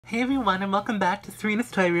Hey everyone, and welcome back to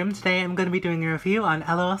Serena's Toy Room. Today I'm going to be doing a review on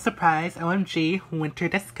LOL Surprise, OMG, Winter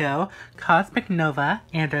Disco, Cosmic Nova,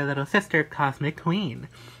 and our little sister, Cosmic Queen.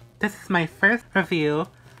 This is my first review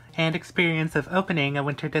and experience of opening a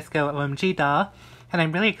Winter Disco OMG doll, and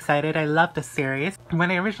I'm really excited. I love this series.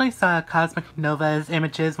 When I originally saw Cosmic Nova's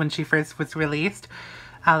images when she first was released,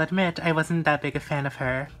 I'll admit I wasn't that big a fan of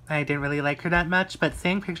her. I didn't really like her that much, but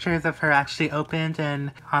seeing pictures of her actually opened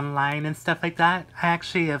and online and stuff like that, I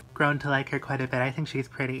actually have grown to like her quite a bit. I think she's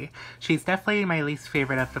pretty. She's definitely my least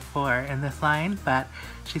favorite of the four in this line, but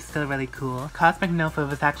she's still really cool. Cosmic Nova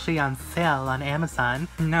was actually on sale on Amazon,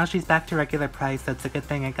 and now she's back to regular price, so it's a good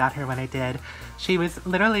thing I got her when I did. She was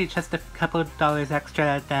literally just a couple of dollars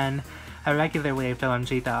extra than a regular waved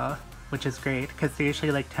OMG doll, which is great, because they're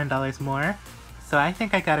usually like $10 more. So I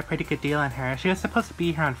think I got a pretty good deal on her. She was supposed to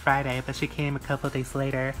be here on Friday, but she came a couple days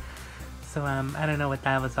later. So I don't know what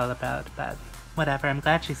that was all about, but whatever, I'm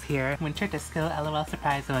glad she's here. Winter Disco LOL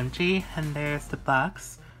Surprise OMG, and there's the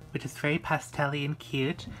box, which is very pastel-y and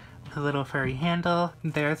cute, with a little furry handle.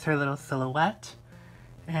 There's her little silhouette,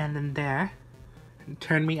 and then there,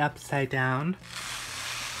 turn me upside down.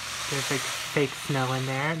 There's like fake snow in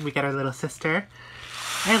there, and we got our little sister.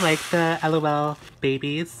 I like the LOL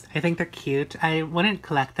babies. I think they're cute. I wouldn't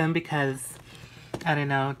collect them because, I don't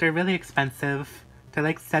know, they're really expensive. They're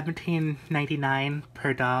like $17.99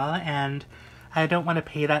 per doll, and I don't want to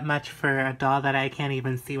pay that much for a doll that I can't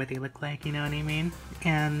even see what they look like, you know what I mean?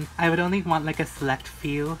 And I would only want like a select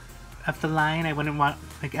few of the line. I wouldn't want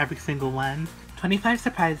like every single one. 25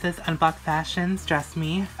 surprises, unbox fashions, dress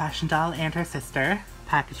me, fashion doll, and her sister.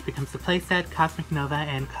 Package becomes a playset, Cosmic Nova,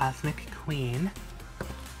 and Cosmic Queen.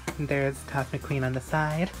 There's Cosmic Queen on the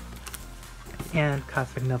side, and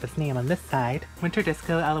Cosmic Nova's name on this side. Winter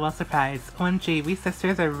Disco LOL Surprise. OMG, we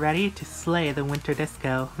sisters are ready to slay the Winter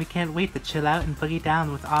Disco. We can't wait to chill out and boogie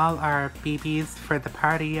down with all our BBs for the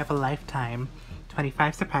party of a lifetime.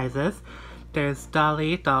 25 surprises. There's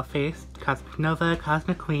Dolly, Dollface, Cosmic Nova,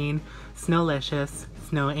 Cosmic Queen, Snowlicious,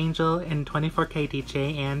 Snow Angel, and 24K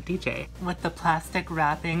DJ and DJ. With the plastic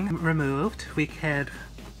wrapping removed, we could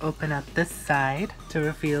open up this side to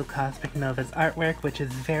reveal Cosmic Nova's artwork, which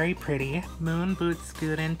is very pretty. Moon boots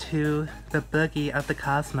scoot into the boogie of the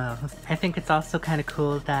cosmos. I think it's also kind of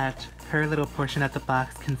cool that her little portion of the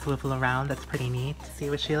box can swivel around. That's pretty neat. See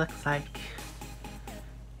what she looks like.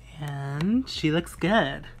 And she looks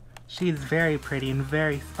good. She's very pretty and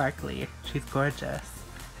very sparkly. She's gorgeous.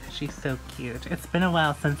 She's so cute. It's been a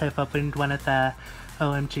while since I've opened one of the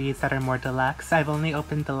OMGs that are more deluxe. I've only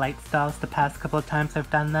opened the light dolls the past couple of times I've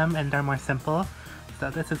done them, and they're more simple. So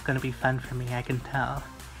this is going to be fun for me, I can tell.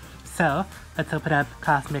 So, let's open up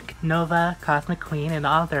Cosmic Nova, Cosmic Queen, and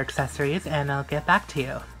all their accessories, and I'll get back to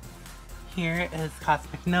you. Here is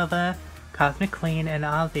Cosmic Nova, Cosmic Queen, and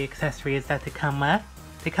all the accessories that they come with.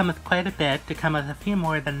 They come with quite a bit. They come with a few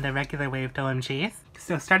more than the regular waved OMGs.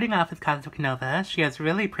 So starting off with Cosmic Nova, she has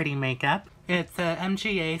really pretty makeup. It's a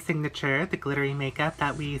MGA signature, the glittery makeup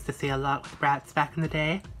that we used to see a lot with Bratz back in the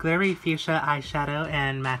day. Glittery fuchsia eyeshadow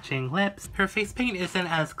and matching lips. Her face paint isn't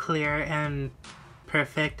as clear and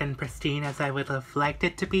perfect and pristine as I would have liked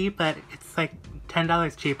it to be, but it's like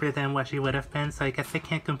 $10 cheaper than what she would have been, so I guess I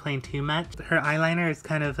can't complain too much. Her eyeliner is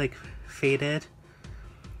kind of like faded,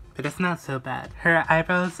 but it's not so bad. Her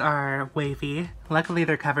eyebrows are wavy. Luckily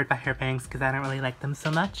they're covered by her bangs because I don't really like them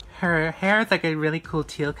so much. Her hair is like a really cool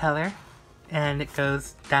teal color, and it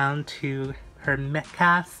goes down to her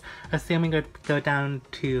mid-calves, assuming it would go down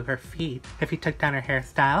to her feet if you took down her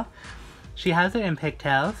hairstyle. She has it in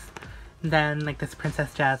pigtails, then like this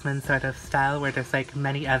Princess Jasmine sort of style where there's like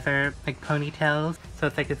many other like ponytails, so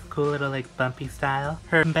it's like this cool little like bumpy style.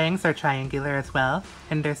 Her bangs are triangular as well,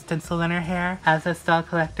 and there's tinsel in her hair. As us doll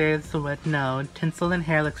collectors would know, tinsel in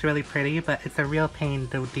hair looks really pretty, but it's a real pain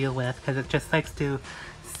to deal with because it just likes to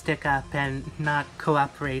stick up and not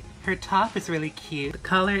cooperate. Her top is really cute. The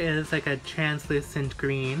color is like a translucent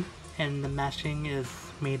green, and the meshing is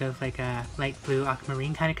made of like a light blue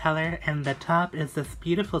aquamarine kind of color, and the top is this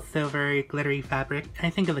beautiful silver glittery fabric. I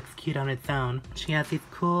think it looks cute on its own. She has these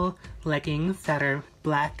cool leggings that are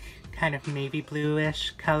black, kind of navy bluish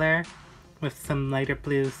color with some lighter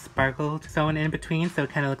blue sparkle sewn in between, so it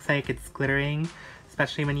kind of looks like it's glittering,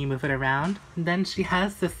 especially when you move it around. And then she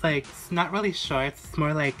has this like, it's not really shorts, it's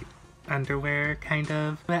more like underwear kind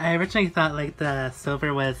of. But I originally thought like the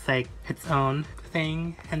silver was like its own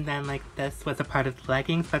thing, and then like this was a part of the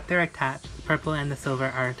leggings, but they're attached. The purple and the silver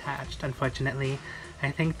are attached, unfortunately. I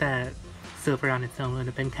think the silver on its own would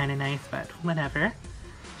have been kind of nice, but whatever.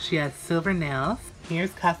 She has silver nails.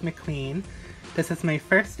 Here's Cosmic Queen. This is my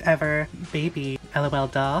first ever baby LOL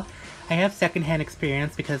doll. I have secondhand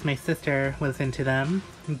experience because my sister was into them,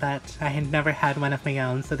 but I had never had one of my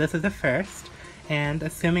own, so this is a first. And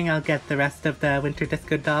assuming I'll get the rest of the winter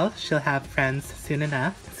disco dolls, she'll have friends soon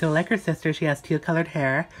enough. So like her sister, she has teal-colored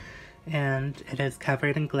hair, and it is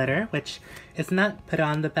covered in glitter, which is not put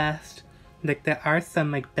on the best. Like, there are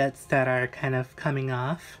some like bits that are kind of coming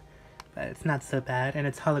off, but it's not so bad. And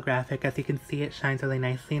it's holographic. As you can see, it shines really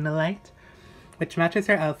nicely in the light, which matches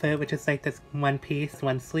her outfit, which is like this one piece,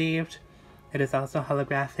 one sleeved. It is also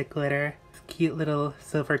holographic glitter. Cute little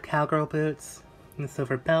silver cowgirl boots and a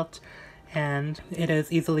silver belt. And it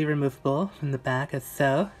is easily removable from the back as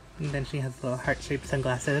so. And then she has little heart-shaped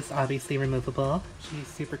sunglasses, obviously removable. She's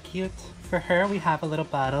super cute. For her, we have a little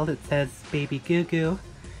bottle that says Baby Goo Goo.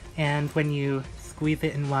 And when you squeeze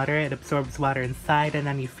it in water, it absorbs water inside, and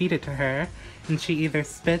then you feed it to her. And she either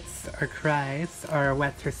spits or cries or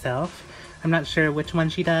wets herself. I'm not sure which one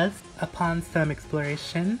she does. Upon some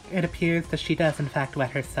exploration, it appears that she does in fact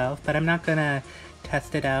wet herself, but I'm not gonna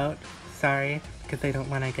test it out. Sorry, because I don't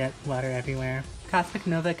want to get water everywhere. Cosmic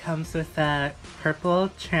Nova comes with a purple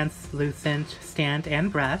translucent stand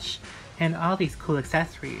and brush, and all these cool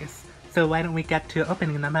accessories. So why don't we get to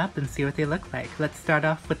opening them up and see what they look like. Let's start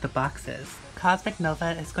off with the boxes. Cosmic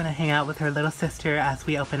Nova is going to hang out with her little sister as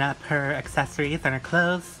we open up her accessories and her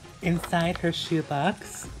clothes. Inside her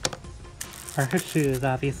shoebox are her shoes,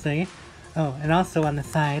 obviously. Oh, and also on the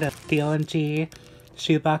side of the OMG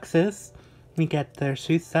shoe boxes, we get their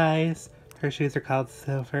shoe size. Her shoes are called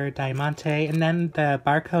Silver Diamante, and then the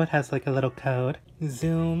barcode has like a little code.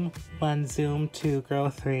 Zoom 1, Zoom 2, Girl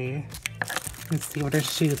 3. Let's see what her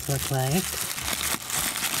shoes look like.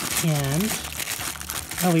 And,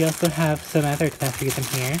 oh, we also have some other accessories in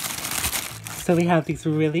here. So we have these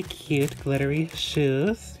really cute glittery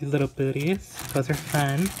shoes, these little booties. Those are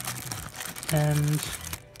fun. And,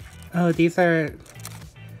 oh, these are,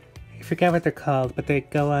 I forget what they're called, but they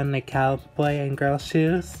go on like cowboy and girl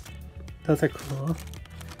shoes. Those are cool.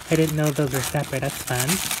 I didn't know those were separate, that's fun.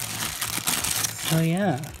 So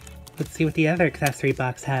yeah, let's see what the other accessory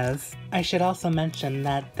box has. I should also mention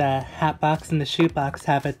that the hat box and the shoe box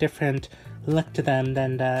have a different look to them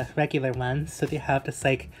than the regular ones. So they have this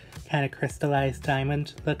like kind of crystallized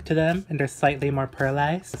diamond look to them, and they're slightly more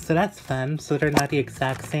pearlized. So that's fun, so they're not the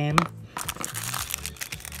exact same.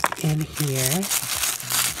 In here,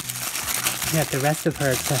 we have the rest of her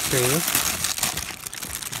accessories.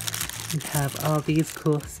 We have all these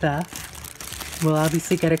cool stuff. We'll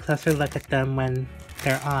obviously get a closer look at them when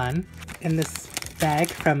they're on. In this bag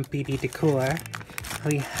from BB Decor,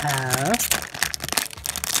 we have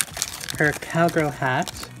her cowgirl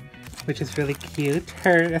hat, which is really cute.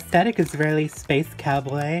 Her aesthetic is really space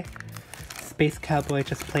cowboy. Space cowboy,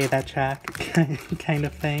 just play that track kind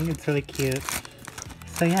of thing. It's really cute.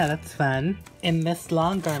 So yeah, that's fun. In this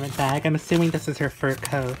long garment bag, I'm assuming this is her fur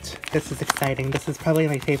coat. This is exciting. This is probably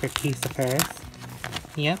my favorite piece of hers.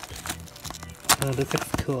 Yep. Oh, this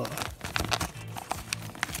looks cool.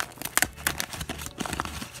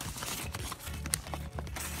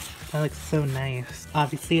 That looks so nice.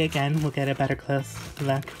 Obviously, again, we'll get a better close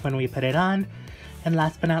look when we put it on. And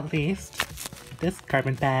last but not least, this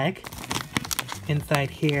garment bag.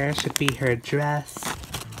 Inside here should be her dress,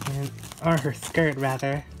 or her skirt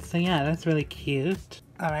rather. So yeah, that's really cute.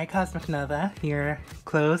 Alright, Cosmic Nova, your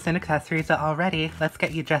clothes and accessories are all ready. Let's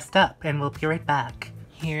get you dressed up and we'll be right back.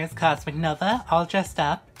 Here's Cosmic Nova, all dressed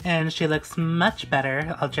up, and she looks much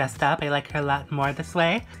better all dressed up. I like her a lot more this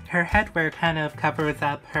way. Her headwear kind of covers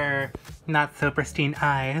up her not so pristine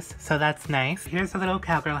eyes, so that's nice. Here's a little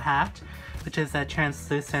cowgirl hat, which is a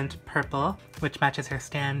translucent purple, which matches her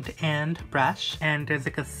stand and brush. And there's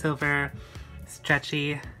like a silver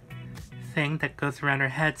stretchy thing that goes around her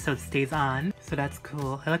head so it stays on. So that's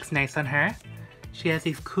cool. It looks nice on her. She has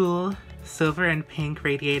these cool silver and pink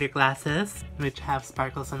radiator glasses, which have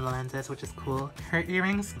sparkles on the lenses, which is cool. Her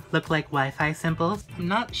earrings look like Wi-Fi symbols. I'm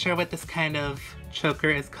not sure what this kind of choker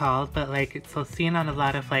is called, but like it's seen on a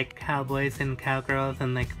lot of like cowboys and cowgirls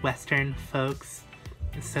and like Western folks.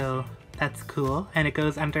 So that's cool. And it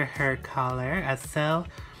goes under her collar as so.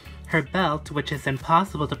 Her belt, which is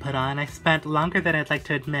impossible to put on. I spent longer than I'd like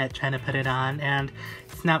to admit trying to put it on, and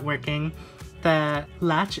it's not working. The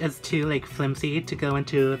latch is too like flimsy to go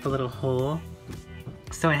into the little hole,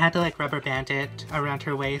 so I had to like rubber band it around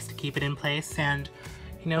her waist to keep it in place, and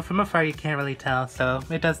you know, from afar you can't really tell, so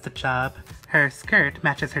it does the job. Her skirt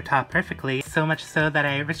matches her top perfectly, so much so that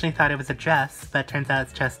I originally thought it was a dress, but turns out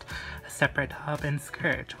it's just a separate top and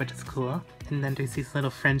skirt, which is cool. And then there's these little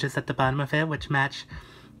fringes at the bottom of it, which match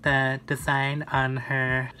the design on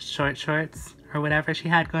her short shorts or whatever she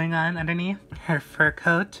had going on underneath. Her fur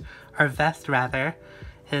coat, or vest rather,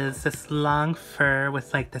 is this long fur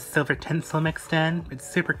with like the silver tinsel mixed in. It's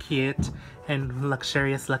super cute and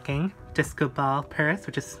luxurious looking. Disco ball purse,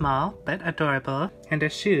 which is small but adorable. And her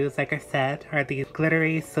shoes, like I said, are these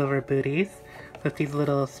glittery silver booties with these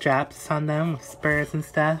little straps on them with spurs and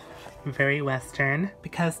stuff. Very Western.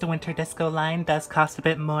 Because the Winter Disco line does cost a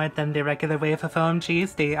bit more than the regular wave of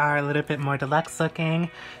OMGs, they are a little bit more deluxe looking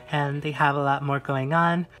and they have a lot more going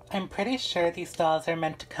on. I'm pretty sure these dolls are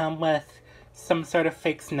meant to come with some sort of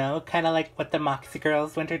fake snow, kind of like what the Moxie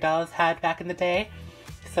Girls winter dolls had back in the day.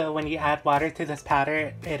 So when you add water to this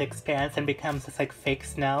powder, it expands and becomes this like fake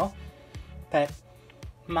snow. But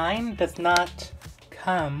mine does not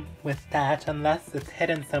come with that unless it's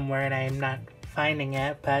hidden somewhere and I'm not finding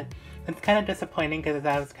it, but it's kind of disappointing because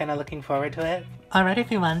I was kind of looking forward to it. Alright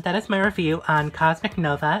everyone, that is my review on Cosmic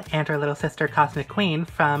Nova and her little sister Cosmic Queen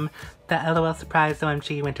from the LOL Surprise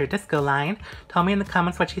OMG Winter Disco line. Tell me in the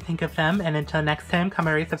comments what you think of them, and until next time,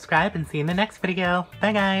 comment, rate, subscribe, and see you in the next video.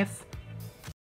 Bye guys!